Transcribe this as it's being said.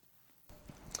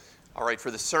All right,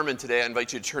 for the sermon today, I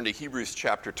invite you to turn to Hebrews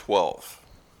chapter 12.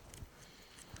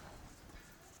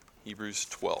 Hebrews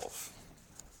 12.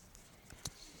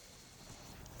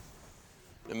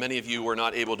 And many of you were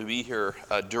not able to be here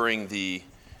during the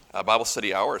Bible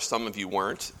study hour. Some of you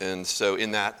weren't. And so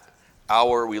in that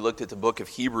hour, we looked at the book of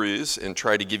Hebrews and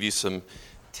tried to give you some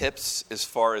tips as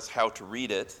far as how to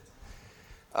read it.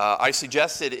 I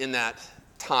suggested in that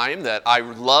time that I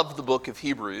love the book of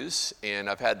Hebrews, and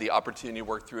I've had the opportunity to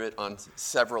work through it on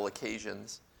several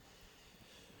occasions.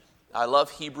 I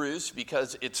love Hebrews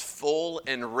because it's full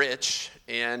and rich,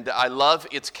 and I love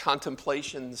its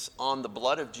contemplations on the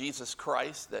blood of Jesus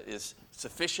Christ that is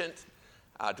sufficient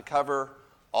to cover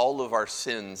all of our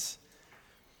sins.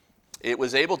 It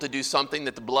was able to do something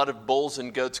that the blood of bulls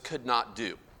and goats could not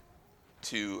do,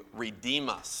 to redeem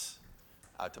us,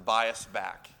 to buy us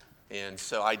back. And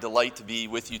so I delight to be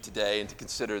with you today and to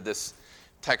consider this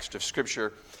text of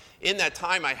Scripture. In that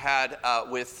time I had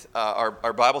with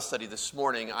our Bible study this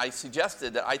morning, I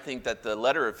suggested that I think that the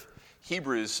letter of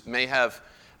Hebrews may have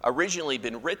originally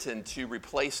been written to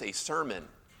replace a sermon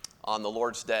on the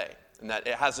Lord's Day, and that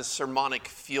it has a sermonic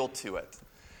feel to it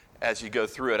as you go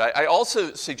through it. I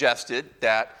also suggested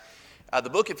that the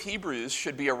book of Hebrews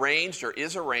should be arranged or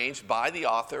is arranged by the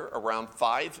author around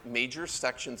 5 major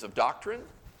sections of doctrine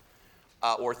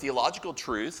or theological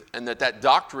truth, and that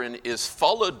doctrine is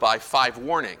followed by 5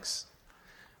 warnings.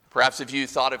 Perhaps if you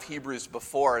thought of Hebrews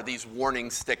before, these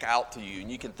warnings stick out to you,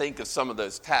 and you can think of some of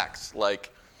those texts,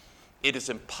 like, it is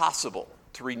impossible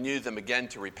to renew them again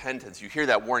to repentance. You hear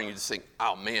that warning, you just think,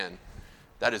 oh man,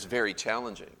 that is very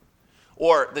challenging.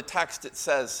 Or the text that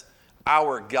says,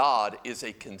 our God is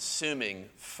a consuming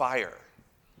fire.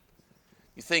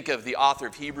 You think of the author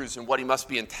of Hebrews and what he must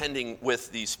be intending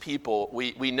with these people.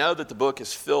 We know that the book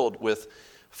is filled with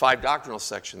 5 doctrinal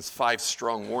sections, 5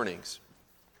 strong warnings.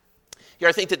 Here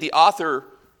I think that the author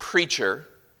preacher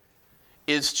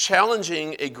is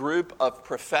challenging a group of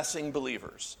professing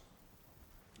believers.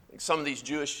 Some of these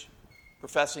Jewish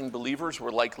professing believers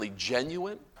were likely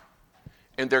genuine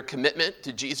in their commitment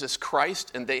to Jesus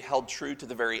Christ, and they held true to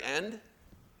the very end.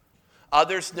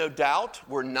 Others, no doubt,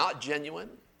 were not genuine.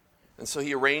 And so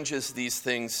he arranges these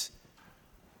things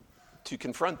to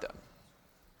confront them.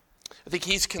 I think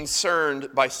he's concerned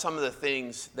by some of the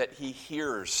things that he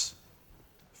hears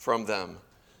from them.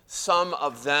 Some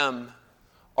of them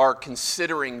are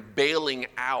considering bailing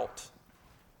out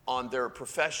on their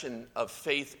profession of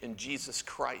faith in Jesus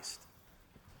Christ.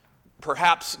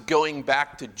 Perhaps going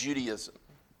back to Judaism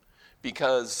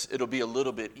because it'll be a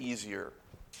little bit easier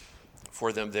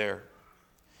for them there.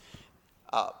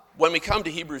 When we come to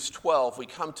Hebrews 12, we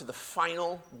come to the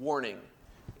final warning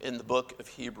in the book of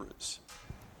Hebrews.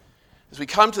 As we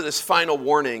come to this final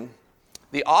warning,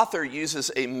 the author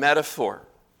uses a metaphor.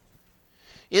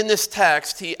 In this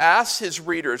text, he asks his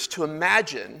readers to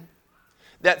imagine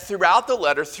that throughout the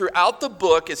letter, throughout the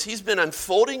book, as he's been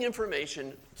unfolding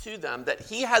information to them, that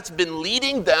he has been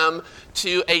leading them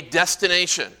to a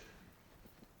destination.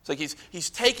 It's like he's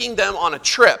taking them on a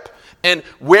trip. And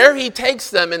where he takes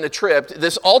them in the trip,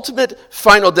 this ultimate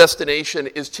final destination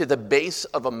is to the base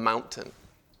of a mountain.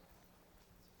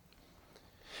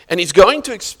 And he's going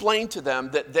to explain to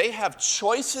them that they have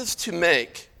choices to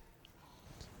make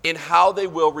in how they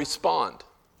will respond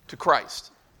to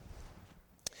Christ.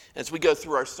 As we go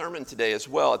through our sermon today as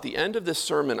well, at the end of this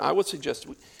sermon, I would suggest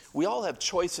we all have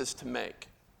choices to make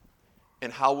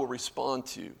in how we'll respond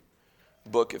to the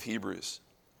book of Hebrews.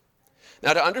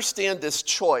 Now, to understand this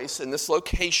choice and this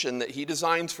location that he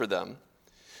designs for them,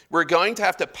 we're going to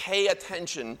have to pay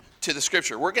attention to the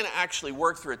Scripture. We're going to actually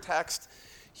work through a text,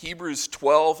 Hebrews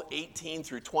 12, 18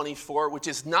 through 24, which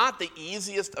is not the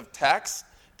easiest of texts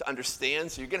to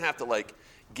understand. So you're going to have to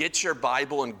get your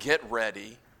Bible and get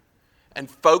ready and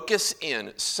focus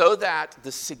in so that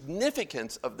the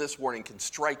significance of this warning can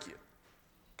strike you.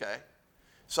 Okay?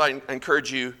 So I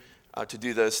encourage you to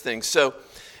do those things. So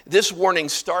this warning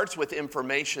starts with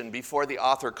information before the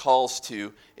author calls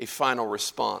to a final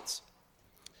response.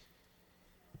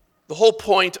 The whole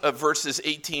point of verses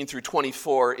 18 through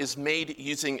 24 is made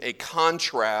using a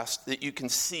contrast that you can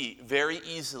see very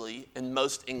easily in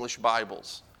most English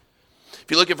Bibles.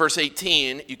 If you look at verse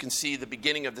 18, you can see the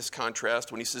beginning of this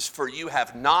contrast when he says, "For you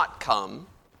have not come."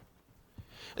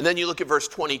 And then you look at verse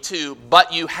 22,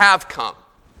 "But you have come."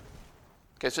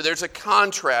 Okay, so there's a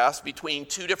contrast between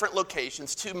 2 different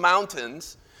locations, 2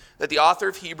 mountains that the author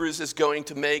of Hebrews is going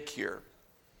to make here.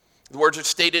 The words are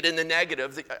stated in the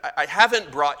negative. I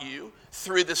haven't brought you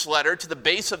through this letter to the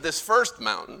base of this first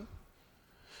mountain,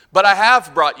 but I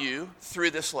have brought you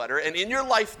through this letter and in your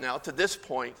life now to this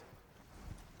point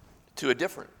to a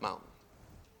different mountain.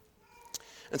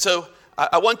 And so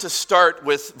I want to start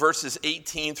with verses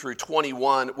 18 through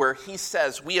 21, where he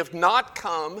says, we have not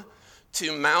come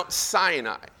to Mount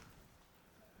Sinai,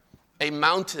 a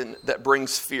mountain that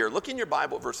brings fear. Look in your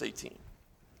Bible, verse 18. It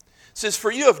says,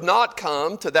 for you have not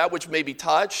come to that which may be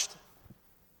touched,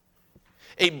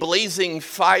 a blazing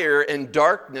fire and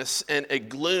darkness and a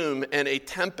gloom and a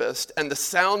tempest and the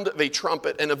sound of a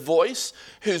trumpet and a voice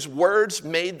whose words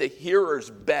made the hearers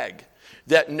beg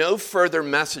that no further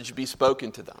message be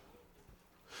spoken to them.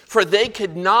 For they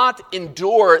could not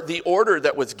endure the order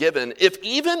that was given. If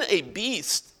even a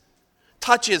beast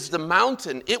touches the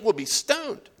mountain, it will be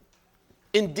stoned.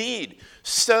 Indeed,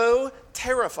 so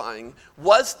terrifying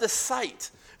was the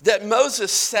sight that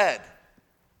Moses said,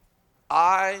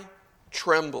 I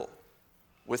tremble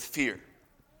with fear.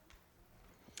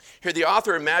 Here the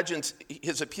author imagines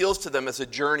his appeals to them as a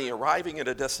journey arriving at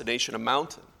a destination, a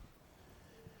mountain.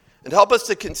 And to help us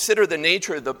to consider the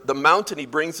nature of the mountain he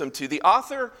brings them to, the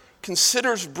author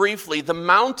considers briefly the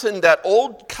mountain that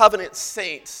Old Covenant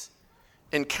saints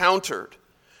encountered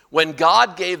when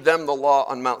God gave them the law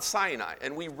on Mount Sinai.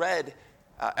 And we read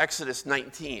Exodus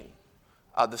 19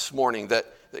 this morning that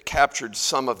captured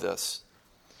some of this.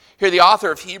 Here the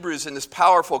author of Hebrews, in this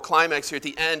powerful climax here at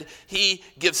the end, he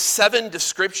gives 7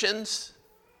 descriptions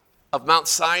of Mount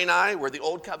Sinai where the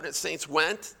Old Covenant saints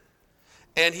went.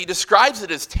 And he describes it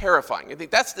as terrifying. I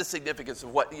think that's the significance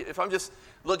of what, if I'm just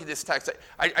looking at this text,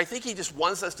 I think he just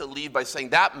wants us to leave by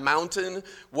saying that mountain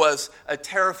was a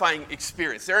terrifying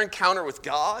experience. Their encounter with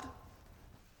God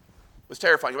was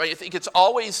terrifying. Right? I think it's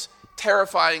always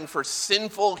terrifying for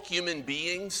sinful human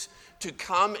beings to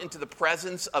come into the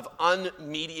presence of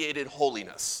unmediated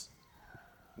holiness,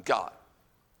 God.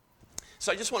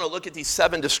 So I just want to look at these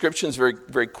 7 descriptions very,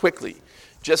 very quickly,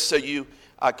 just so you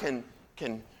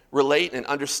can relate and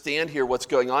understand here what's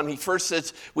going on. He first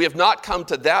says, we have not come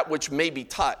to that which may be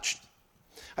touched.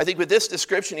 I think with this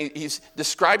description, he's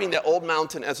describing that old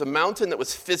mountain as a mountain that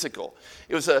was physical.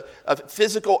 It was a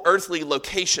physical earthly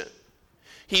location.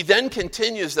 He then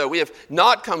continues, though, we have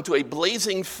not come to a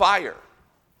blazing fire.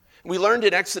 We learned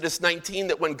in Exodus 19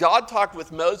 that when God talked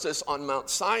with Moses on Mount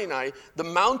Sinai, the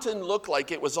mountain looked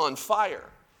like it was on fire.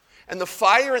 And the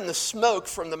fire and the smoke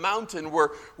from the mountain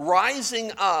were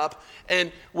rising up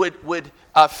and would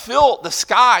fill the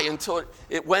sky until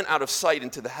it went out of sight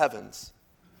into the heavens.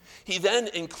 He then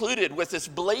included, with this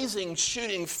blazing,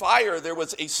 shooting fire, there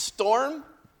was a storm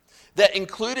that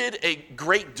included a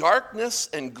great darkness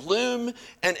and gloom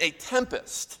and a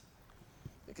tempest.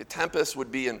 I think a tempest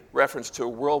would be in reference to a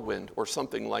whirlwind or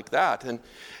something like that.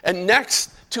 And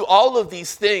next to all of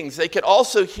these things, they could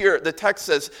also hear, the text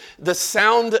says, the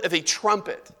sound of a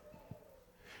trumpet.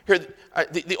 Here,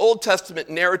 the Old Testament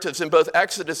narratives in both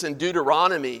Exodus and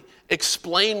Deuteronomy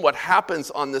explain what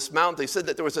happens on this mountain. They said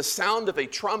that there was a sound of a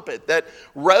trumpet that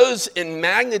rose in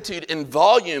magnitude and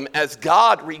volume as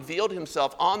God revealed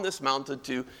himself on this mountain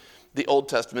to the Old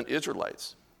Testament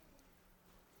Israelites.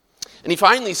 And he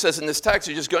finally says in this text,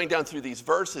 you're just going down through these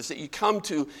verses, that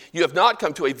you have not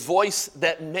come to a voice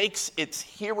that makes its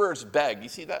hearers beg. You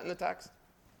see that in the text?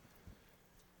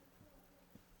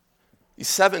 These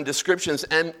 7 descriptions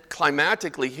end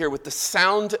climatically here with the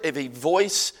sound of a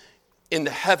voice in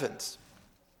the heavens.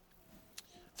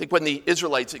 I think when the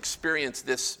Israelites experienced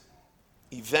this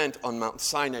event on Mount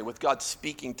Sinai with God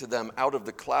speaking to them out of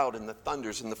the cloud and the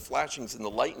thunders and the flashings and the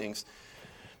lightnings,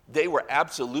 they were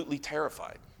absolutely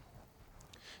terrified.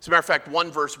 As a matter of fact,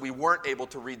 one verse we weren't able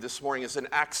to read this morning is in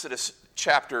Exodus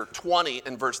chapter 20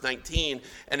 and verse 19.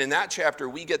 And in that chapter,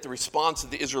 we get the response of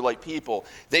the Israelite people.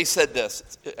 They said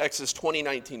this, Exodus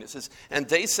 20:19. It says, and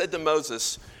they said to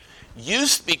Moses, you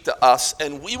speak to us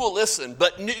and we will listen,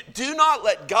 but do not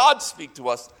let God speak to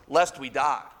us lest we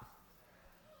die.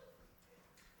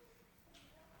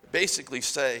 Basically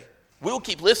say, we'll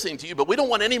keep listening to you, but we don't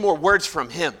want any more words from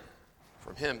him.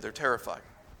 From him, they're terrified.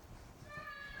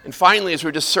 And finally, as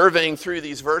we're just surveying through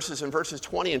these verses, in verses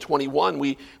 20 and 21,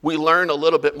 we learn a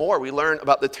little bit more. We learn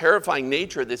about the terrifying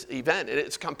nature of this event, and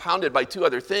it's compounded by 2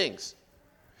 other things.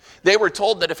 They were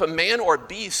told that if a man or a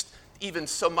beast even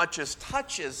so much as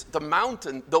touches the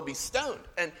mountain, they'll be stoned.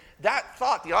 And that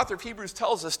thought, the author of Hebrews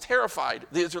tells us, terrified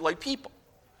the Israelite people.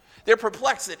 They're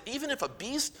perplexed that even if a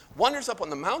beast wanders up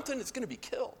on the mountain, it's going to be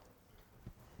killed.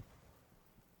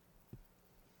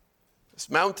 This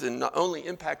mountain not only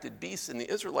impacted beasts and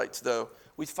the Israelites, though,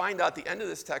 we find out at the end of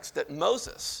this text that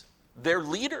Moses, their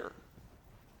leader,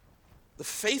 the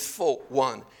faithful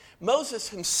one, Moses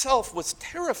himself was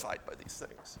terrified by these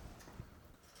things.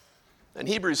 In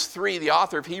Hebrews 3, the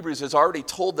author of Hebrews has already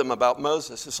told them about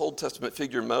Moses, this Old Testament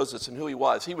figure Moses, and who he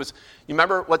was. You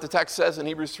remember what the text says in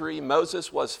Hebrews 3?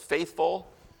 Moses was faithful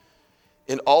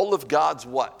in all of God's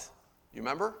what? You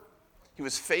remember? He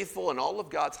was faithful in all of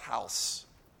God's house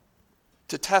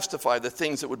to testify the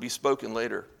things that would be spoken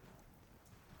later.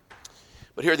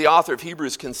 But here the author of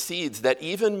Hebrews concedes that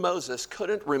even Moses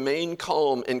couldn't remain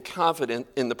calm and confident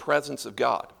in the presence of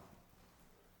God.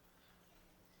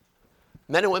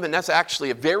 Men and women, that's actually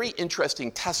a very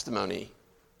interesting testimony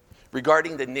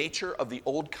regarding the nature of the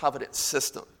Old Covenant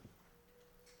system.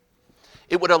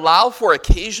 It would allow for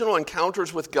occasional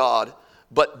encounters with God,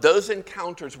 but those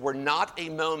encounters were not a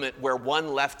moment where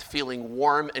one left feeling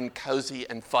warm and cozy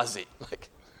and fuzzy.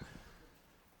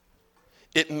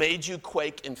 It made you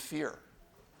quake in fear.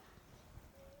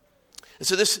 And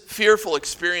so this fearful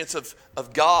experience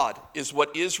of God is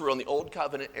what Israel in the Old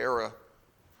Covenant era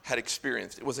had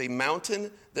experienced. It was a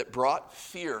mountain that brought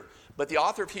fear. But the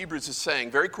author of Hebrews is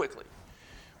saying very quickly,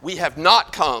 we have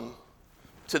not come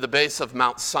to the base of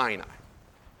Mount Sinai.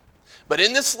 But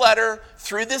in this letter,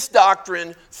 through this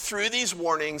doctrine, through these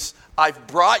warnings, I've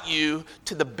brought you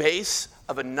to the base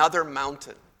of another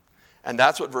mountain. And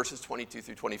that's what verses 22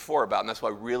 through 24 are about. And that's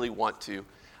what I really want to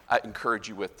encourage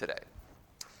you with today.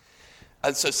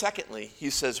 And so secondly, he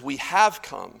says, we have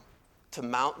come to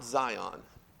Mount Zion,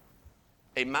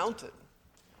 a mountain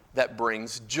that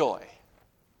brings joy.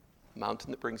 A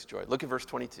mountain that brings joy. Look at verse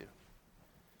 22.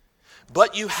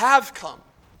 But you have come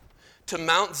to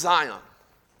Mount Zion,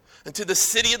 and to the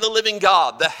city of the living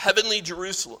God, the heavenly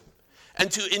Jerusalem,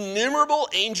 and to innumerable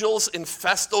angels in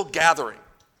festal gathering,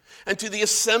 and to the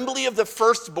assembly of the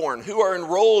firstborn who are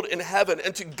enrolled in heaven,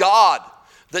 and to God,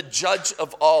 the judge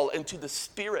of all, and to the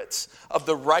spirits of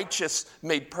the righteous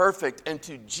made perfect, and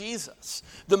to Jesus,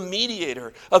 the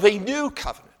mediator of a new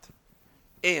covenant,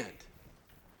 and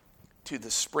to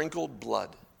the sprinkled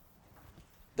blood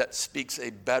that speaks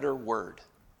a better word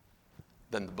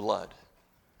than the blood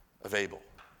of Abel.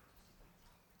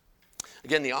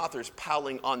 Again, the author is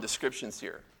piling on descriptions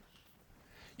here,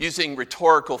 using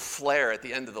rhetorical flair at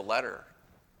the end of the letter.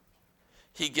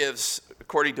 He gives,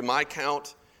 according to my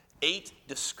count, 8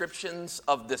 descriptions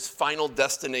of this final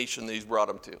destination that he's brought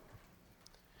them to.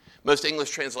 Most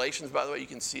English translations, by the way, you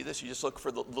can see this. You just look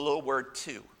for the little word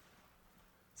to.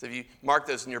 So if you mark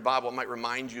those in your Bible, it might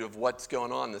remind you of what's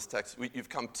going on in this text. You've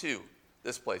come to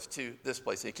this place, to this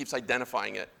place. And he keeps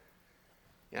identifying it.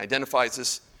 He identifies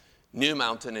this new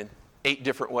mountain in 8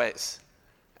 different ways.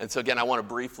 And so again, I want to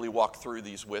briefly walk through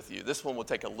these with you. This one will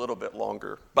take a little bit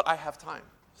longer, but I have time.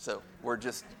 So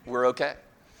we're okay.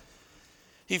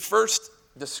 He first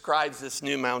describes this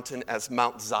new mountain as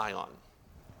Mount Zion.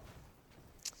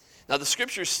 Now, the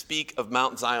scriptures speak of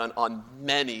Mount Zion on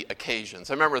many occasions.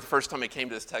 I remember the first time I came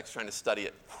to this text trying to study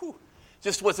it,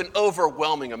 just was an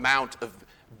overwhelming amount of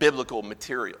biblical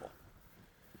material.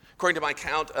 According to my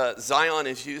count, Zion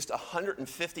is used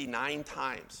 159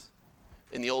 times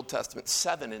in the Old Testament,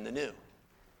 7 in the New.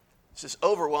 It's this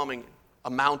overwhelming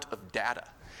amount of data.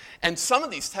 And some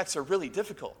of these texts are really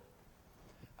difficult.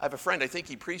 I have a friend, I think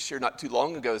he preached here not too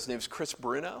long ago. His name's Chris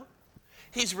Bruno.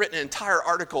 He's written an entire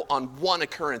article on one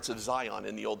occurrence of Zion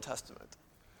in the Old Testament.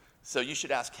 So you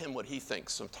should ask him what he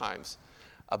thinks sometimes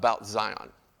about Zion.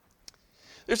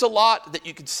 There's a lot that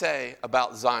you could say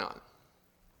about Zion.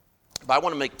 But I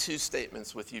want to make 2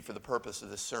 statements with you for the purpose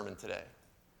of this sermon today.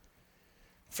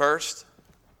 First,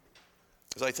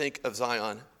 as I think of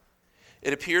Zion,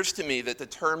 it appears to me that the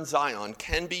term Zion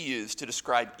can be used to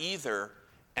describe either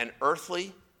an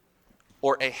earthly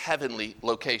or a heavenly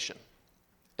location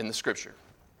in the scripture.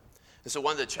 And so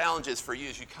one of the challenges for you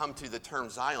as you come to the term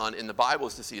Zion in the Bible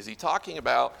is to see, is he talking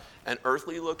about an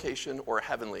earthly location or a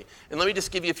heavenly? And let me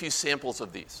just give you a few samples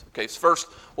of these. Okay, so first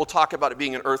we'll talk about it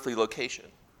being an earthly location.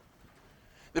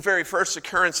 The very first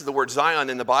occurrence of the word Zion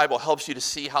in the Bible helps you to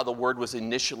see how the word was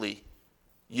initially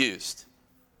used.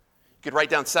 You could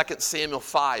write down 2 Samuel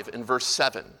 5 in verse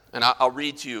 7, and I'll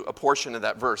read to you a portion of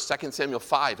that verse. 2 Samuel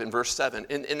 5 in verse 7.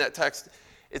 In that text,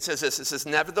 it says this. It says,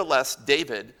 nevertheless,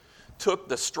 David took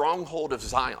the stronghold of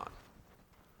Zion.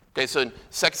 Okay, so in 2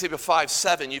 Samuel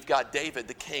 5:7, you've got David,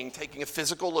 the king, taking a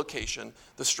physical location,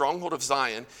 the stronghold of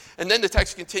Zion. And then the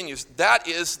text continues, that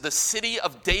is the city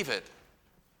of David.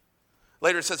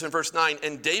 Later it says in verse 9,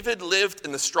 and David lived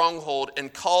in the stronghold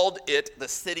and called it the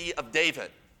city of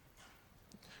David.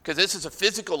 Because this is a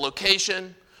physical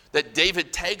location that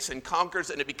David takes and conquers,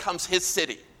 and it becomes his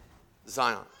city,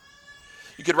 Zion.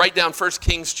 You could write down 1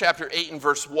 Kings chapter 8 and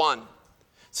verse 1. It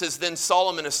says, then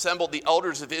Solomon assembled the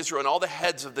elders of Israel and all the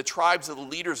heads of the tribes of the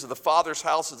leaders of the fathers'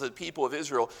 houses of the people of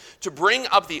Israel to bring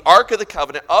up the ark of the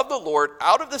covenant of the Lord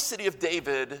out of the city of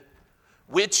David,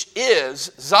 which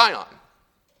is Zion,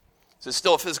 So it's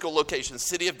still a physical location. The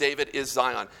city of David is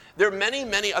Zion. There are many,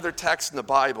 many other texts in the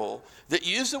Bible that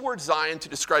use the word Zion to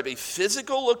describe a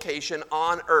physical location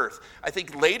on earth. I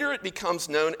think later it becomes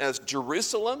known as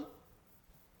Jerusalem.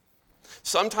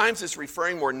 Sometimes it's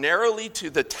referring more narrowly to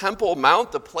the Temple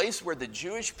Mount, the place where the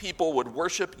Jewish people would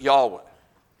worship Yahweh.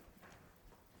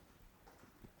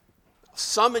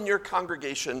 Some in your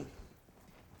congregation,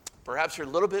 perhaps you're a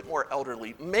little bit more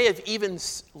elderly, may have even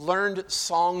learned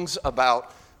songs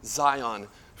about Zion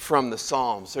from the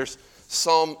Psalms. There's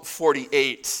Psalm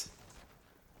 48.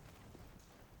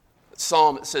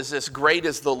 Psalm says this: "Great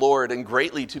is the Lord and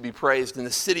greatly to be praised in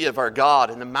the city of our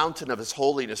God, in the mountain of his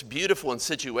holiness, beautiful in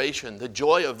situation. The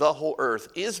joy of the whole earth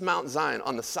is Mount Zion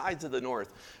on the sides of the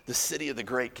north, the city of the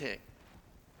great king."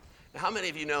 Now, how many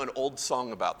of you know an old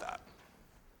song about that?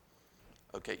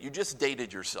 Okay, you just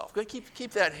dated yourself. Go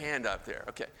keep that hand up there.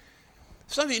 Okay.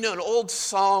 Some of you know an old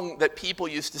song that people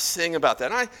used to sing about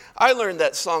that. And I learned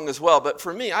that song as well, but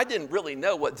for me, I didn't really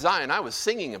know what Zion I was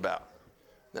singing about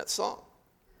in that song.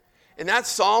 In that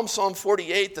psalm, Psalm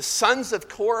 48, the sons of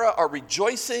Korah are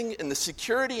rejoicing in the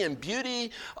security and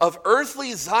beauty of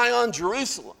earthly Zion,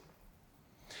 Jerusalem.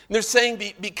 And they're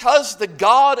saying, because the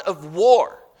God of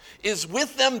war is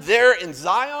with them there in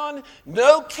Zion,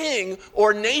 no king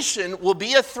or nation will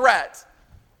be a threat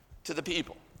to the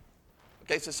people.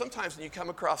 Okay, so sometimes when you come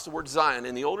across the word Zion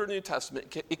in the Old or New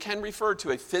Testament, it can refer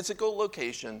to a physical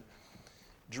location,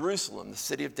 Jerusalem, the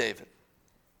city of David.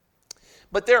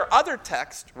 But there are other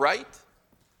texts, right,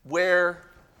 where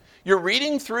you're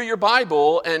reading through your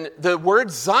Bible and the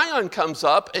word Zion comes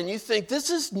up and you think this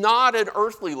is not an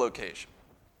earthly location.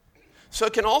 So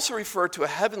it can also refer to a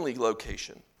heavenly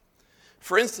location.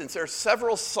 For instance, there are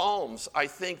several Psalms, I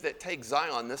think, that take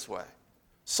Zion this way.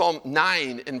 Psalm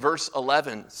 9 in verse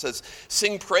 11 says,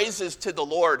 "Sing praises to the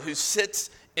Lord who sits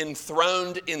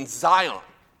enthroned in Zion."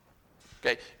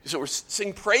 Okay, so we're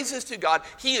sing praises to God.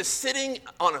 He is sitting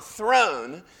on a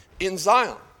throne in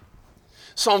Zion.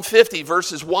 Psalm 50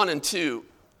 verses 1 and 2.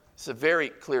 It's a very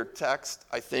clear text,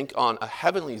 I think, on a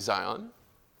heavenly Zion.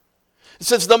 It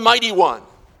says, "The mighty one,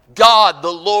 God,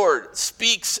 the Lord,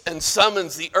 speaks and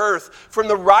summons the earth from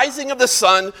the rising of the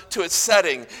sun to its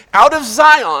setting. Out of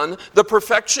Zion, the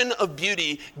perfection of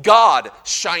beauty, God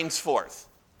shines forth."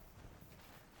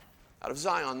 Out of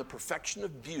Zion, the perfection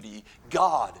of beauty,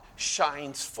 God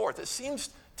shines forth. It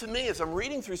seems to me, as I'm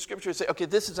reading through Scripture, to say, okay,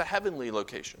 this is a heavenly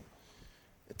location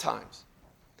at times.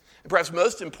 And perhaps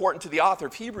most important to the author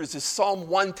of Hebrews is Psalm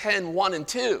 110, 1 and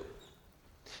 2.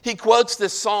 He quotes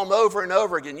this psalm over and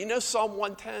over again. You know Psalm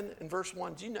 110 in verse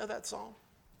 1? Do you know that psalm?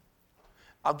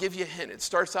 I'll give you a hint. It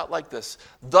starts out like this: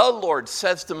 "The Lord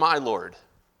says to my Lord."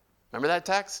 Remember that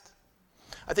text?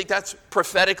 I think that's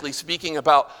prophetically speaking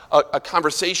about a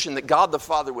conversation that God the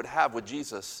Father would have with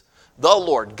Jesus. The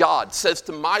Lord, God, says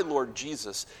to my Lord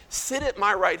Jesus, "Sit at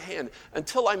my right hand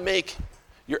until I make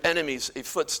your enemies a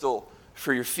footstool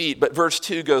for your feet." But verse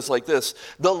 2 goes like this: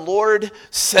 "The Lord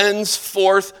sends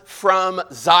forth from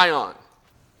Zion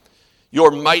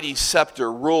your mighty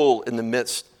scepter, rule in the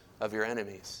midst of your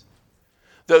enemies."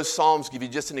 Those psalms give you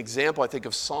just an example, I think,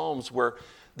 of psalms where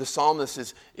the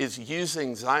psalmist is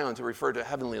using Zion to refer to a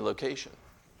heavenly location.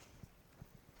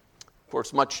 Of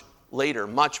course, much later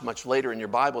in your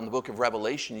Bible, in the book of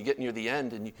Revelation, you get near the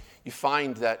end and you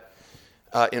find that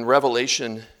in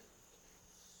Revelation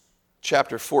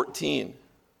chapter 14,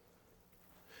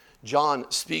 John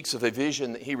speaks of a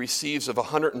vision that he receives of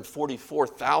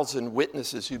 144,000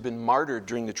 witnesses who've been martyred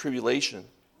during the tribulation.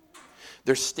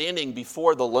 They're standing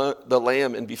before the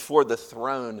Lamb and before the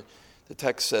throne, the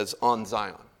text says, on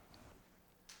Zion.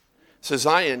 So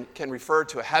Zion can refer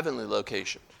to a heavenly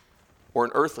location or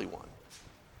an earthly one.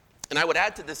 And I would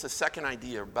add to this a second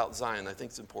idea about Zion I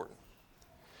think is important.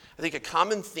 I think a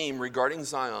common theme regarding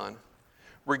Zion,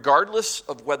 regardless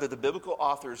of whether the biblical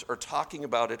authors are talking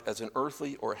about it as an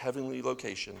earthly or heavenly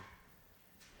location,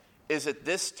 is that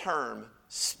this term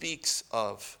speaks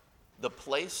of the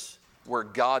place where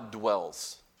God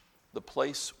dwells. The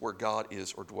place where God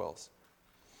is or dwells.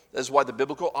 That is why the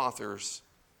biblical authors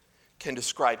can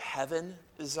describe heaven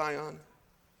as Zion,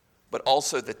 but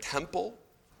also the temple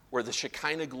where the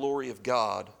Shekinah glory of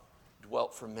God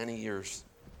dwelt for many years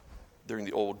during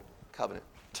the Old Covenant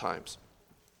times.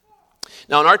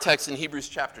 Now in our text in Hebrews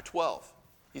chapter 12,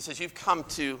 he says, "You've come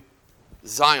to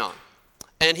Zion."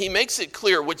 And he makes it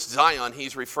clear which Zion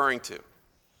he's referring to.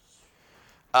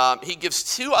 He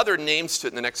gives two other names to it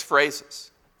in the next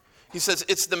phrases. He says,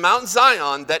 it's the Mount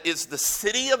Zion that is the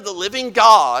city of the living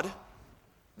God,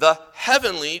 the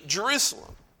heavenly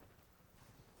Jerusalem.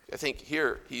 I think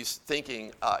here he's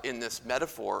thinking in this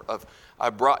metaphor of, I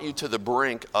brought you to the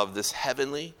brink of this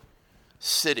heavenly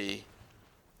city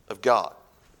of God.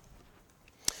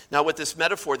 Now, with this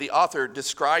metaphor, the author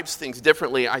describes things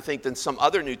differently, I think, than some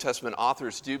other New Testament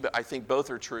authors do, but I think both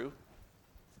are true.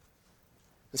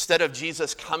 Instead of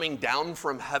Jesus coming down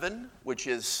from heaven, which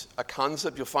is a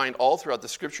concept you'll find all throughout the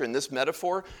scripture, in this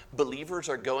metaphor, believers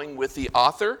are going with the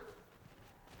author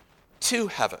to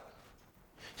heaven.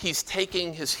 He's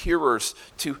taking his hearers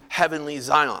to heavenly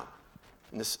Zion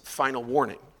in this final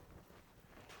warning.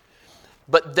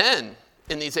 But then,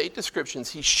 in these 8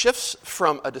 descriptions, he shifts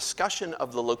from a discussion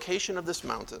of the location of this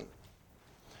mountain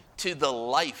to the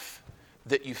life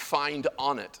that you find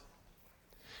on it.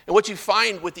 And what you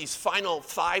find with these final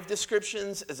 5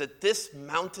 descriptions is that this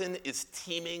mountain is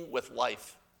teeming with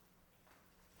life.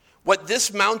 What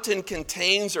this mountain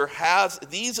contains or has,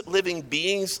 these living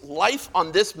beings, life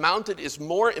on this mountain is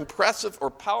more impressive or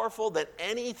powerful than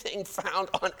anything found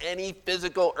on any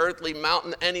physical earthly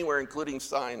mountain anywhere, including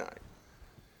Sinai.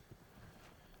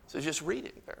 So just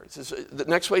reading there. The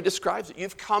next way it describes it.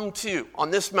 You've come to,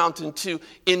 on this mountain, to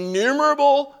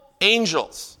innumerable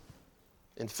angels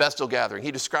in festal gathering.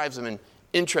 He describes them in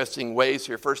interesting ways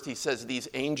here. First, he says these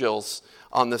angels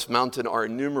on this mountain are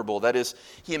innumerable. That is,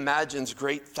 he imagines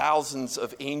great thousands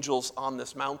of angels on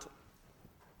this mountain.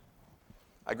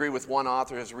 I agree with one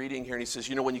author who's reading here, and he says,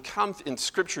 when you come in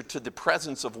Scripture to the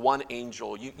presence of one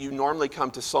angel, you normally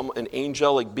come to an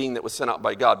angelic being that was sent out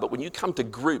by God. But when you come to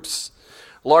groups,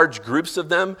 large groups of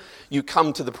them, you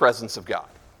come to the presence of God.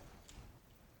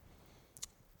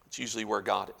 It's usually where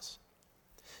God is.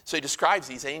 So he describes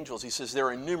these angels. He says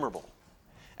they're innumerable.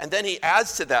 And then he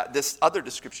adds to that this other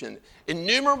description,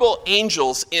 innumerable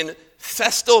angels in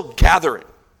festal gathering.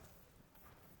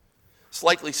 This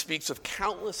likely speaks of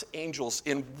countless angels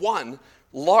in one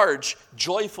large,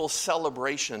 joyful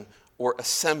celebration or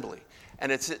assembly.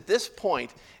 And it's at this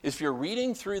point, if you're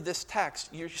reading through this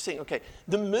text, you're saying, okay,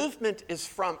 the movement is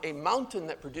from a mountain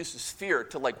that produces fear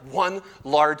to like one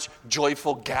large,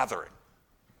 joyful gathering.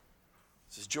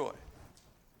 This is joy.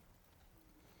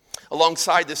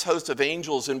 Alongside this host of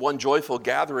angels in one joyful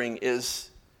gathering is,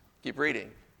 keep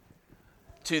reading,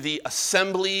 to the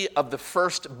assembly of the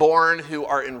firstborn who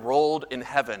are enrolled in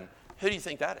heaven. Who do you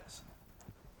think that is?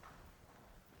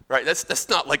 Right, that's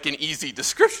not like an easy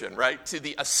description, right? To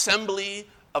the assembly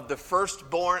of the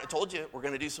firstborn. I told you we're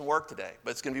going to do some work today,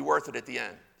 but it's going to be worth it at the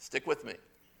end. Stick with me.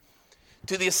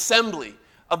 To the assembly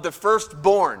of the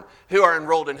firstborn who are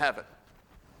enrolled in heaven.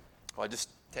 Well, I just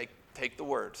take the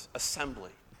words,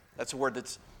 assembly. That's a word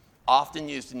that's often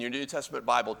used in your New Testament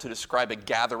Bible to describe a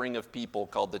gathering of people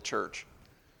called the church.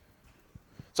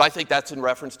 So I think that's in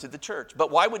reference to the church. But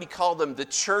why would he call them the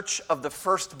church of the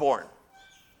firstborn?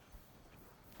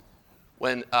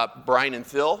 When Brian and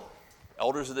Phil,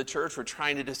 elders of the church, were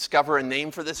trying to discover a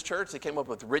name for this church, they came up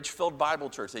with Ridgefield Bible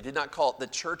Church. They did not call it the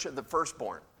church of the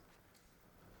firstborn.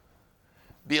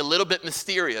 Be a little bit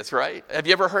mysterious, right? Have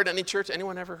you ever heard any church?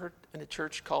 Anyone ever heard in a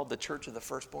church called the church of the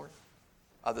firstborn?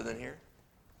 Other than here?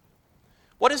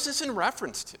 What is this in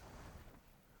reference to?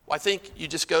 Well, I think you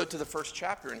just go to the first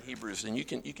chapter in Hebrews and you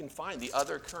can find the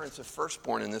other occurrence of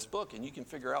firstborn in this book and you can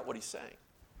figure out what he's saying.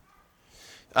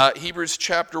 Hebrews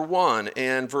chapter 1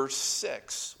 and verse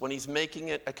 6, when he's making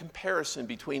it a comparison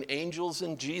between angels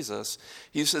and Jesus,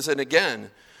 he says, and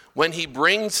again, when he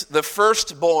brings the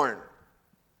firstborn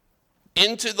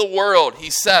into the world, he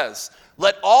says,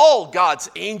 let all God's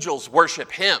angels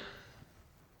worship him.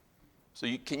 So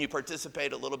can you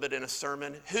participate a little bit in a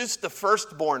sermon? Who's the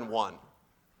firstborn one?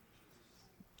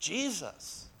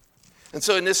 Jesus. And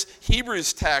so in this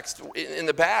Hebrews text, in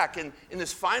the back, and in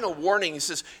this final warning, he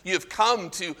says, you have come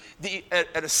to an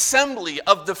assembly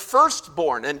of the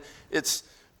firstborn. And it's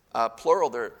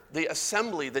plural there. The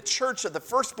assembly, the church of the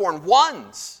firstborn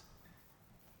ones.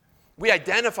 We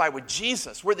identify with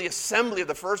Jesus. We're the assembly of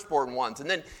the firstborn ones. And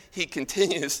then he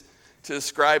continues to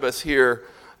describe us here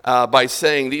by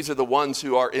saying these are the ones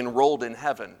who are enrolled in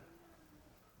heaven.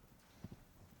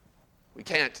 We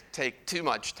can't take too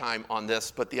much time on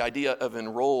this, but the idea of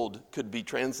enrolled could be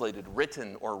translated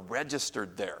written or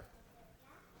registered there.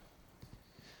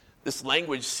 This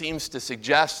language seems to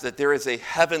suggest that there is a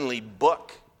heavenly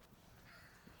book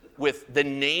with the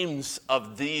names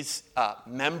of these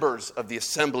members of the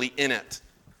assembly in it.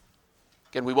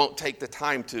 Again, we won't take the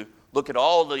time to look at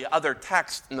all the other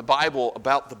texts in the Bible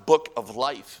about the book of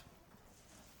life.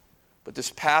 But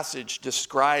this passage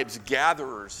describes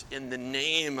gatherers in the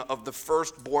name of the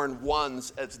firstborn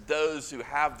ones as those who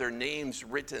have their names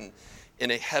written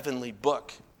in a heavenly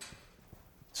book.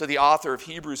 So the author of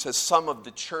Hebrews has some of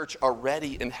the church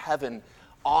already in heaven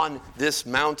on this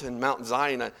mountain, Mount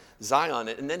Zion.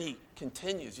 And then he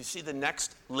continues. You see the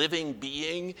next living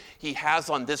being he has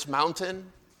on this mountain?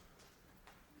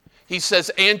 He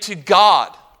says, and to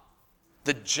God,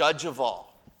 the judge of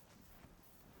all.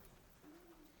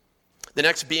 The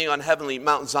next being on heavenly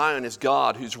Mount Zion is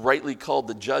God, who's rightly called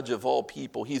the judge of all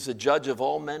people. He's the judge of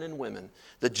all men and women,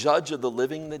 the judge of the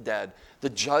living and the dead,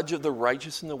 the judge of the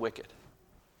righteous and the wicked.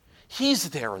 He's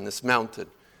there on this mountain.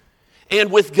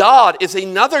 And with God is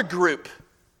another group.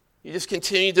 You just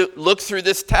continue to look through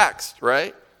this text,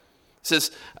 right? It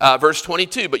says, verse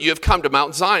 22, but you have come to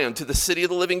Mount Zion, to the city of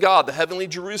the living God, the heavenly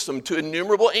Jerusalem, to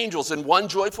innumerable angels in one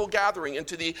joyful gathering, and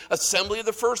to the assembly of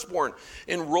the firstborn,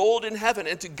 enrolled in heaven,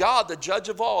 and to God, the judge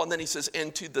of all. And then he says,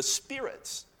 and to the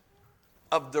spirits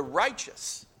of the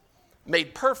righteous,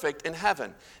 made perfect in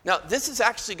heaven. Now, this is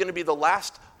actually going to be the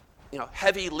last,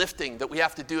 heavy lifting that we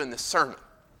have to do in this sermon.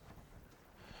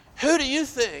 Who do you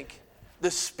think the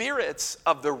spirits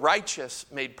of the righteous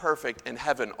made perfect in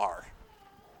heaven are?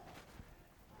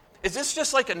 Is this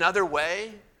just like another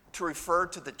way to refer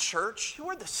to the church? Who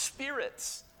are the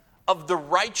spirits of the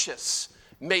righteous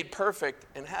made perfect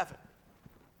in heaven?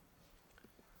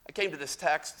 I came to this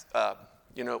text,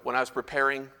 when I was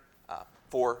preparing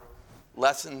for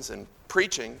lessons and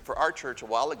preaching for our church a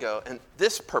while ago, and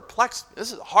this perplexed me.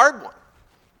 This is a hard one,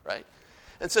 right?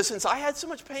 And so since I had so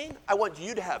much pain, I want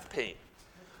you to have pain.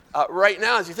 Right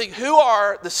now, as you think, who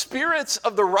are the spirits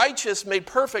of the righteous made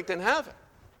perfect in heaven?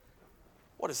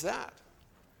 What is that?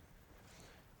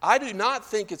 I do not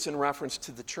think it's in reference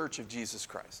to the church of Jesus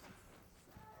Christ.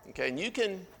 Okay, and you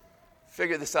can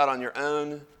figure this out on your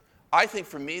own. I think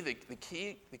for me, the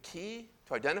key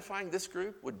to identifying this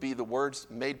group would be the words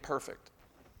made perfect.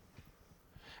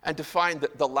 And to find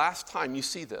that the last time you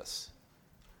see this,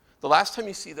 the last time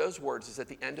you see those words is at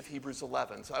the end of Hebrews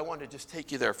 11. So I want to just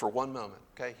take you there for one moment.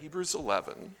 Okay, Hebrews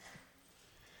 11.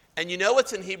 And you know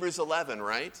what's in Hebrews 11,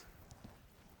 right?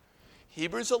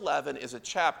 Hebrews 11 is a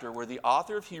chapter where the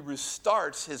author of Hebrews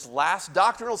starts his last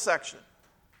doctrinal section.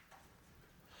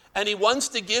 And he wants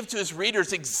to give to his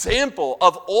readers example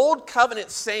of old covenant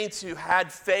saints who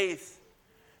had faith,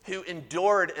 who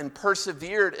endured and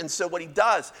persevered. And so what he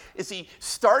does is he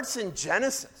starts in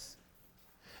Genesis.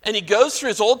 And he goes through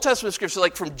his Old Testament scripture,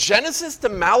 like from Genesis to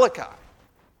Malachi.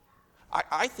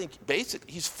 I think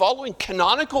basically he's following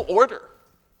canonical order.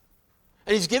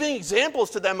 And he's giving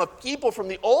examples to them of people from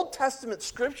the Old Testament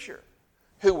scripture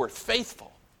who were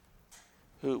faithful,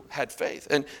 who had faith.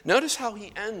 And notice how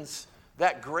he ends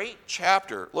that great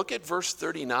chapter. Look at verse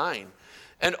 39.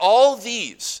 And all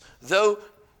these, though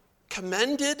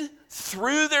commended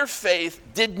through their faith,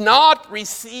 did not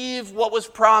receive what was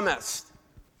promised.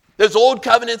 Those old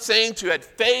covenant saints who had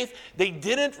faith, they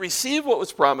didn't receive what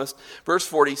was promised. Verse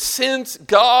 40, since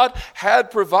God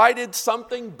had provided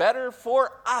something better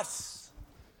for us,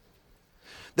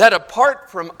 that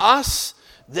apart from us,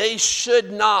 they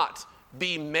should not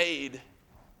be made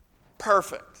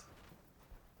perfect.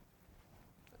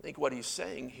 I think what he's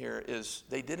saying here is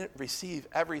they didn't receive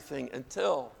everything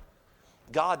until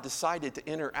God decided to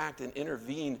interact and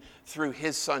intervene through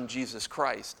his son, Jesus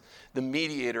Christ, the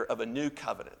mediator of a new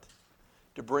covenant,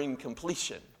 to bring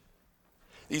completion.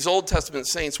 These Old Testament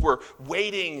saints were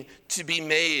waiting to be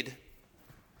made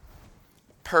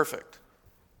perfect.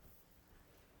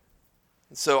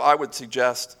 And so I would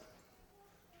suggest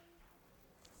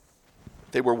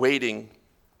they were waiting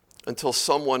until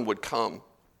someone would come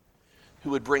who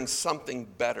would bring something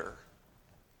better.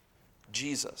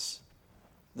 Jesus,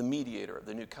 the mediator of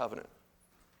the new covenant.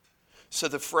 So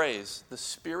the phrase, the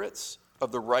spirits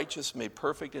of the righteous made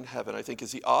perfect in heaven, I think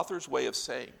is the author's way of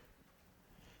saying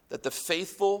that the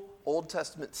faithful Old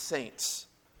Testament saints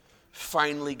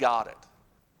finally got it.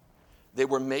 They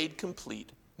were made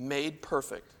complete, made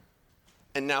perfect,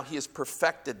 and now he has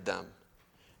perfected them,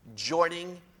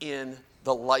 joining in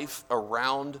the life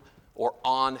around or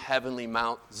on heavenly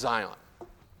Mount Zion.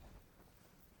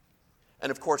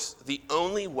 And of course, the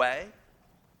only way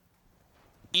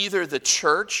either the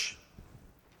church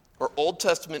or Old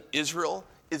Testament Israel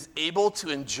is able to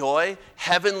enjoy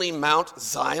heavenly Mount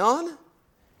Zion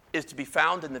is to be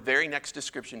found in the very next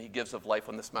description he gives of life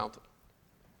on this mountain.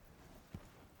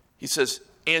 He says,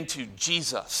 and to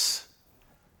Jesus,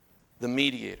 the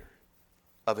mediator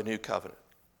of a new covenant.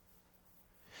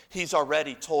 He's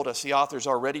already told us, the author's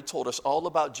already told us all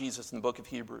about Jesus in the book of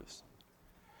Hebrews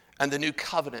and the new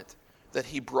covenant that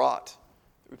he brought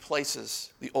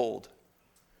replaces the old.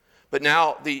 But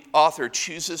now the author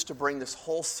chooses to bring this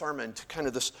whole sermon to kind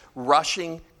of this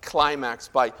rushing climax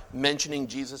by mentioning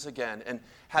Jesus again. And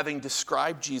having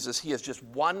described Jesus, he has just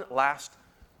one last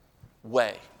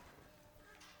way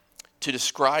to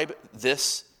describe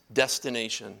this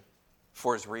destination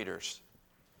for his readers.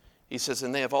 He says,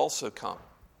 and they have also come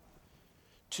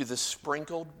to the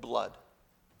sprinkled blood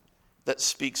that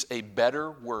speaks a better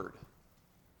word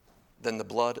than the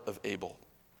blood of Abel.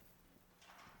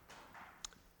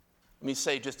 Let me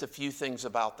say just a few things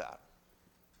about that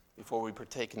before we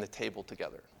partake in the table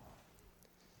together.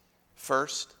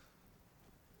 First,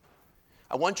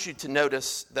 I want you to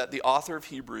notice that the author of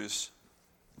Hebrews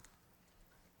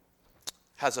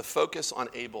has a focus on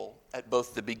Abel at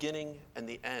both the beginning and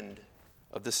the end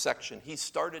of this section. He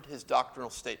started his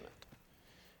doctrinal statement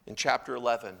in chapter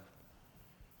 11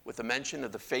 with a mention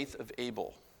of the faith of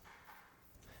Abel.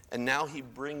 And now he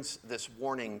brings this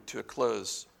warning to a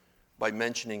close by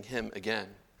mentioning him again.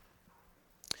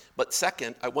 But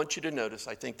second, I want you to notice,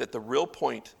 I think, that the real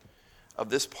point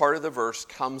of this part of the verse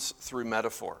comes through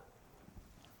metaphor.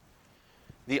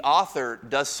 The author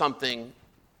does something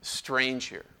strange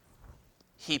here.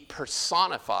 He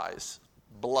personifies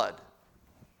blood.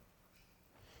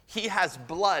 He has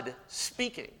blood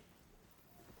speaking.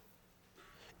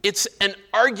 It's an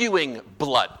arguing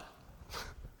blood.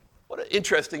 What an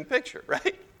interesting picture,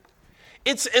 right?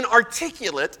 It's an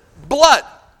articulate blood.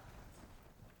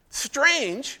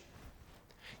 Strange,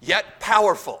 yet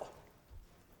powerful.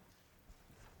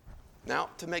 Now,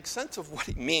 to make sense of what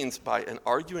he means by an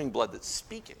arguing blood that's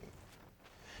speaking,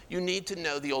 you need to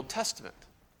know the Old Testament.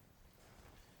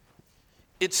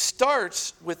 It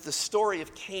starts with the story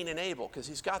of Cain and Abel, because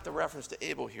he's got the reference to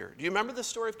Abel here. Do you remember the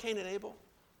story of Cain and Abel?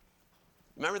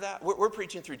 Remember that? We're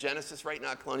preaching through Genesis right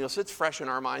now, Colonial, so it's fresh in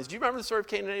our minds. Do you remember the story of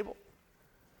Cain and Abel?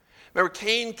 Remember,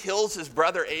 Cain kills his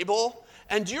brother Abel,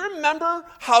 and do you remember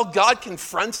how God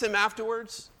confronts him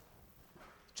afterwards?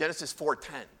 Genesis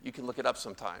 4:10. You can look it up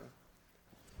sometime.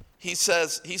 He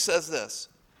says this,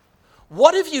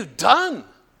 "What have you done?"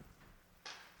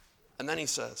 And then he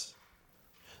says,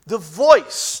 "The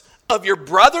voice of your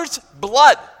brother's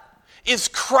blood is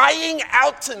crying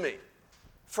out to me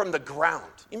from the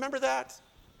ground." You remember that?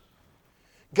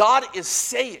 God is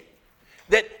saying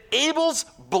that Abel's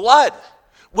blood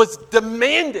was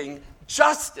demanding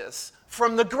justice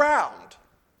from the ground.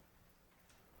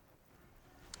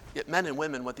 Yet men and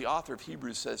women, what the author of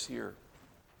Hebrews says here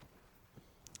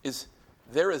is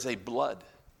there is a blood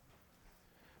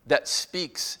that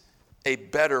speaks a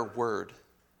better word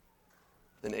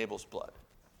than Abel's blood.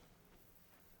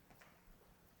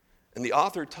 And the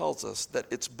author tells us that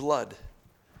it's blood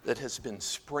that has been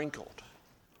sprinkled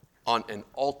on an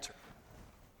altar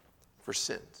for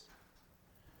sins.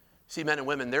 See, men and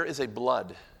women, there is a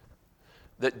blood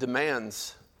that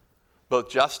demands both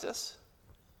justice,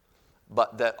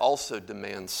 but that also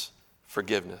demands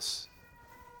forgiveness.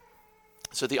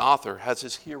 So the author has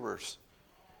his hearers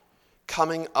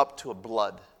coming up to a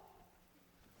blood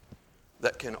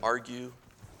that can argue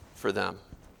for them.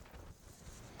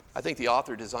 I think the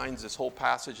author designs this whole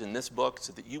passage in this book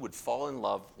so that you would fall in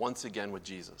love once again with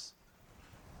Jesus.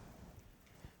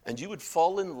 And you would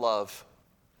fall in love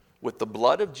with the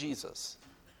blood of Jesus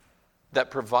that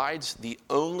provides the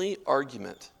only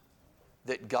argument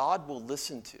that God will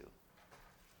listen to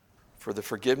for the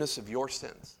forgiveness of your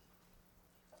sins.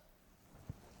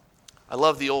 I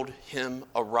love the old hymn,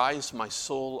 "Arise, my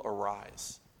soul,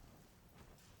 arise."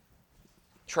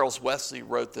 Charles Wesley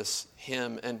wrote this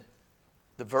hymn, and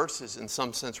the verses, in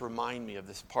some sense, remind me of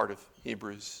this part of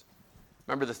Hebrews.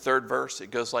 Remember the third verse? It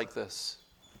goes like this.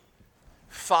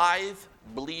 5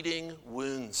 bleeding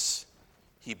wounds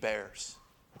he bears,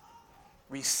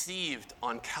 received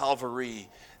on Calvary.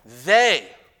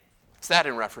 What's that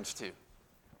in reference to?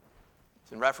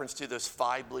 It's in reference to those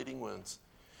 5 bleeding wounds.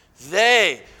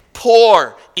 They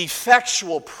pour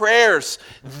effectual prayers.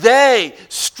 They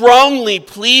strongly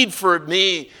plead for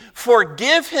me.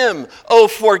 Forgive him, oh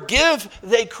forgive,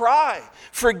 they cry.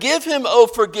 Forgive him, oh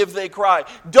forgive, they cry.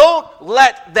 Don't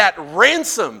let that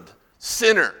ransomed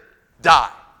sinner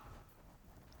die.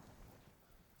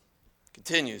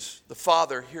 Continues, the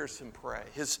Father hears him pray,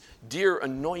 his dear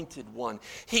anointed one.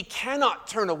 He cannot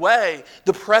turn away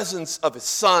the presence of his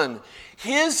Son.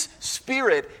 His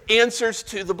Spirit answers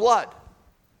to the blood.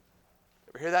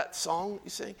 Ever hear that song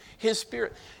you sing? His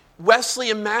Spirit.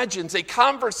 Wesley imagines a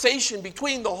conversation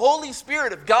between the Holy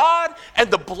Spirit of God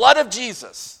and the blood of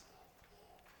Jesus.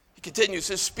 He continues,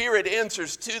 his Spirit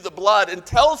answers to the blood and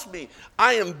tells me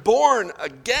I am born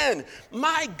again.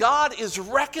 My God is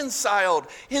reconciled.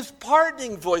 His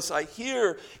pardoning voice I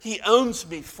hear. He owns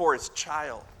me for his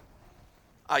child.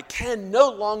 I can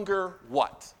no longer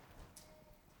what?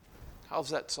 How's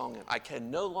that song end? I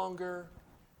can no longer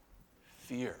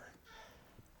fear.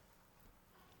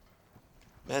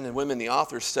 Men and women, the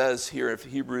author says here of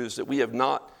Hebrews that we have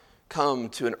not come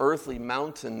to an earthly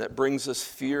mountain that brings us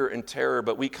fear and terror,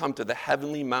 but we come to the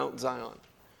heavenly Mount Zion,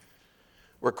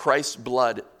 where Christ's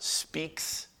blood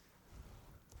speaks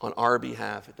on our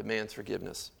behalf. It demands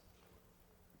forgiveness.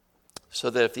 So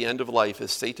that at the end of life,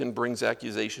 as Satan brings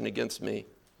accusation against me,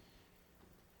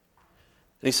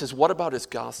 and he says, what about his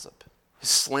gossip, his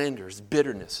slander, his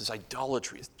bitterness, his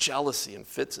idolatry, his jealousy, and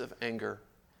fits of anger?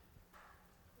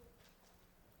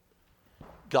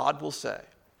 God will say,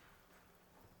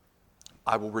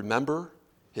 I will remember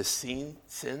his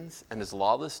sins and his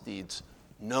lawless deeds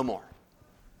no more.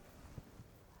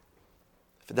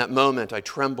 In that moment, I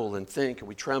tremble and think, and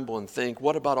we tremble and think,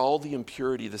 what about all the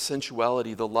impurity, the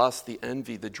sensuality, the lust, the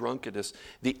envy, the drunkenness?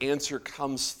 The answer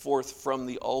comes forth from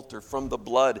the altar, from the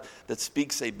blood that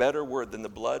speaks a better word than the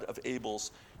blood of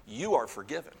Abel's. You are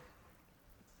forgiven.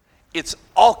 It's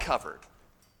all covered.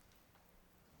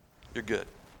 You're good.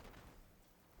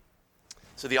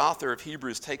 So the author of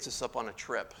Hebrews takes us up on a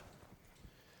trip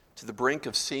to the brink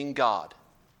of seeing God,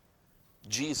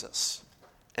 Jesus,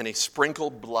 and a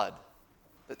sprinkled blood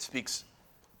that speaks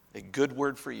a good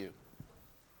word for you.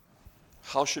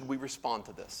 How should we respond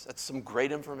to this? That's some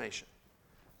great information.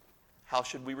 How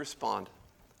should we respond?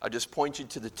 I just point you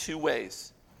to the two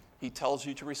ways he tells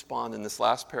you to respond in this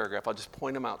last paragraph. I'll just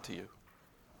point them out to you.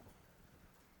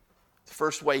 The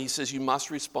first way, he says you must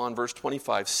respond, verse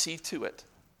 25, see to it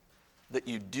that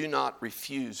you do not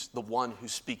refuse the one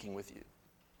who's speaking with you.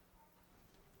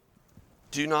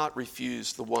 Do not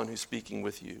refuse the one who's speaking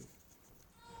with you.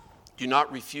 Do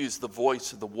not refuse the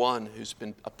voice of the one who's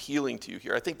been appealing to you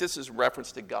here. I think this is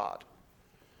reference to God.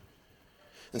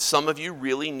 And some of you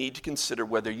really need to consider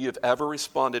whether you have ever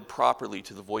responded properly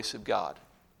to the voice of God.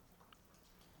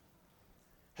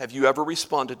 Have you ever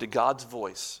responded to God's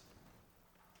voice?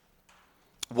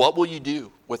 What will you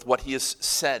do with what he has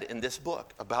said in this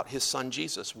book about his son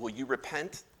Jesus? Will you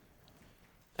repent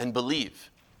and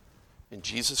believe in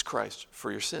Jesus Christ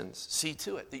for your sins? See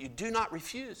to it that you do not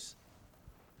refuse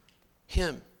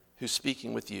him who's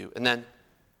speaking with you. And then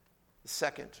the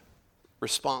second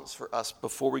response for us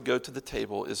before we go to the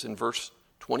table is in verse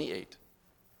 28.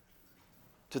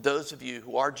 To those of you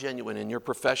who are genuine in your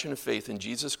profession of faith in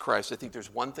Jesus Christ, I think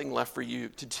there's one thing left for you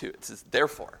to do. It says,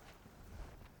 therefore,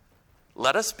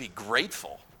 let us be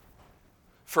grateful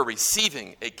for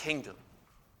receiving a kingdom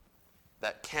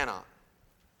that cannot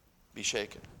be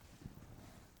shaken.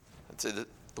 I'd say that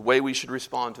the way we should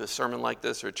respond to a sermon like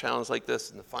this or a challenge like this,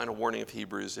 and the final warning of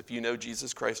Hebrews, if you know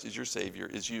Jesus Christ as your Savior,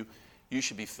 is you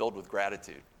should be filled with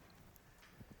gratitude.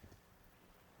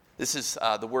 This is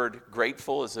the word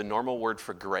grateful is a normal word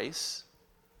for grace.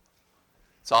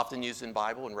 It's often used in the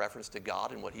Bible in reference to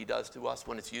God and what he does to us.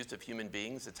 When it's used of human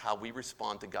beings, it's how we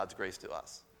respond to God's grace to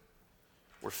us.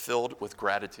 We're filled with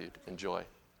gratitude and joy.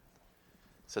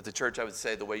 So at the church, I would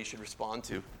say the way you should respond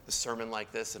to a sermon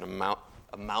like this and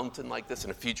a mountain like this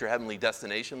and a future heavenly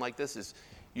destination like this is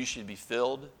you should be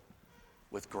filled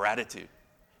with gratitude.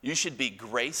 You should be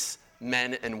grace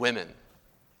men and women.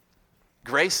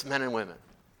 Grace men and women.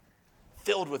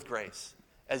 Filled with grace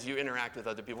as you interact with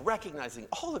other people, recognizing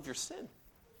all of your sin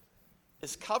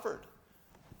is covered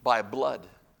by a blood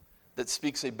that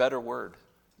speaks a better word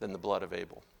than the blood of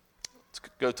Abel. Let's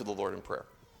go to the Lord in prayer.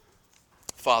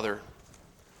 Father,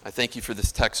 I thank you for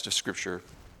this text of Scripture.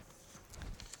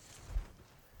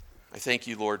 I thank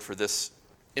you, Lord, for this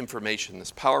information,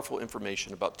 this powerful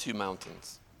information about two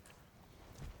mountains.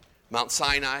 Mount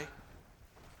Sinai,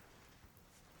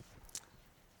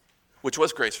 which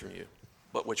was grace from you,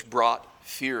 but which brought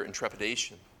fear and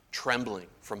trepidation, trembling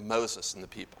from Moses and the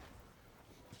people.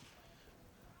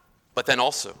 But then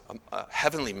also a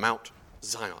heavenly Mount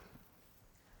Zion,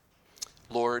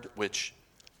 Lord, which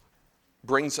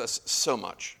brings us so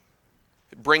much.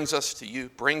 It brings us to you,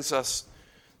 brings us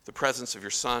the presence of your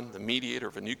Son, the mediator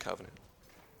of a new covenant.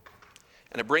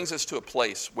 And it brings us to a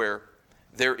place where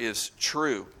there is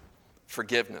true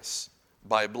forgiveness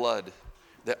by blood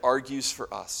that argues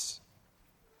for us.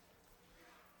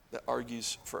 That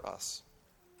argues for us.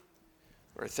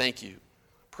 Lord, thank you.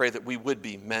 Pray that we would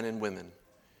be men and women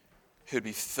who would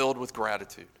be filled with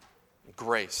gratitude and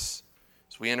grace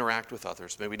as we interact with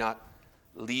others. May we not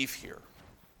leave here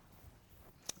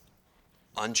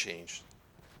unchanged.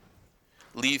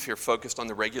 Leave here focused on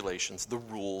the regulations, the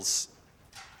rules,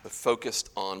 but focused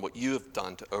on what you have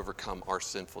done to overcome our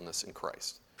sinfulness in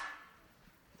Christ.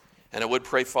 And I would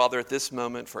pray, Father, at this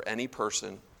moment for any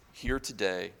person here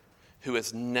today who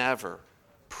has never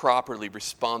properly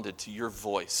responded to your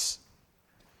voice,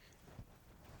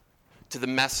 to the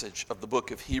message of the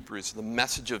book of Hebrews, the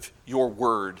message of your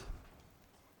word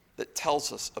that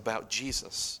tells us about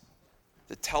Jesus,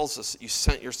 that tells us that you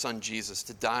sent your son Jesus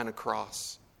to die on a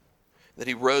cross, that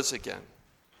he rose again.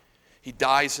 He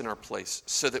dies in our place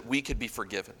so that we could be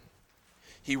forgiven.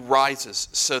 He rises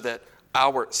so that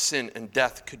our sin and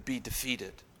death could be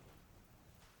defeated.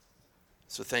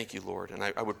 So thank you, Lord. And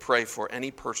I would pray for any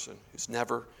person who's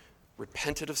never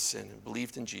repented of sin and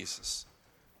believed in Jesus.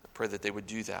 I pray that they would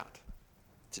do that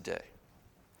today.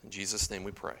 In Jesus' name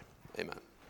we pray. Amen.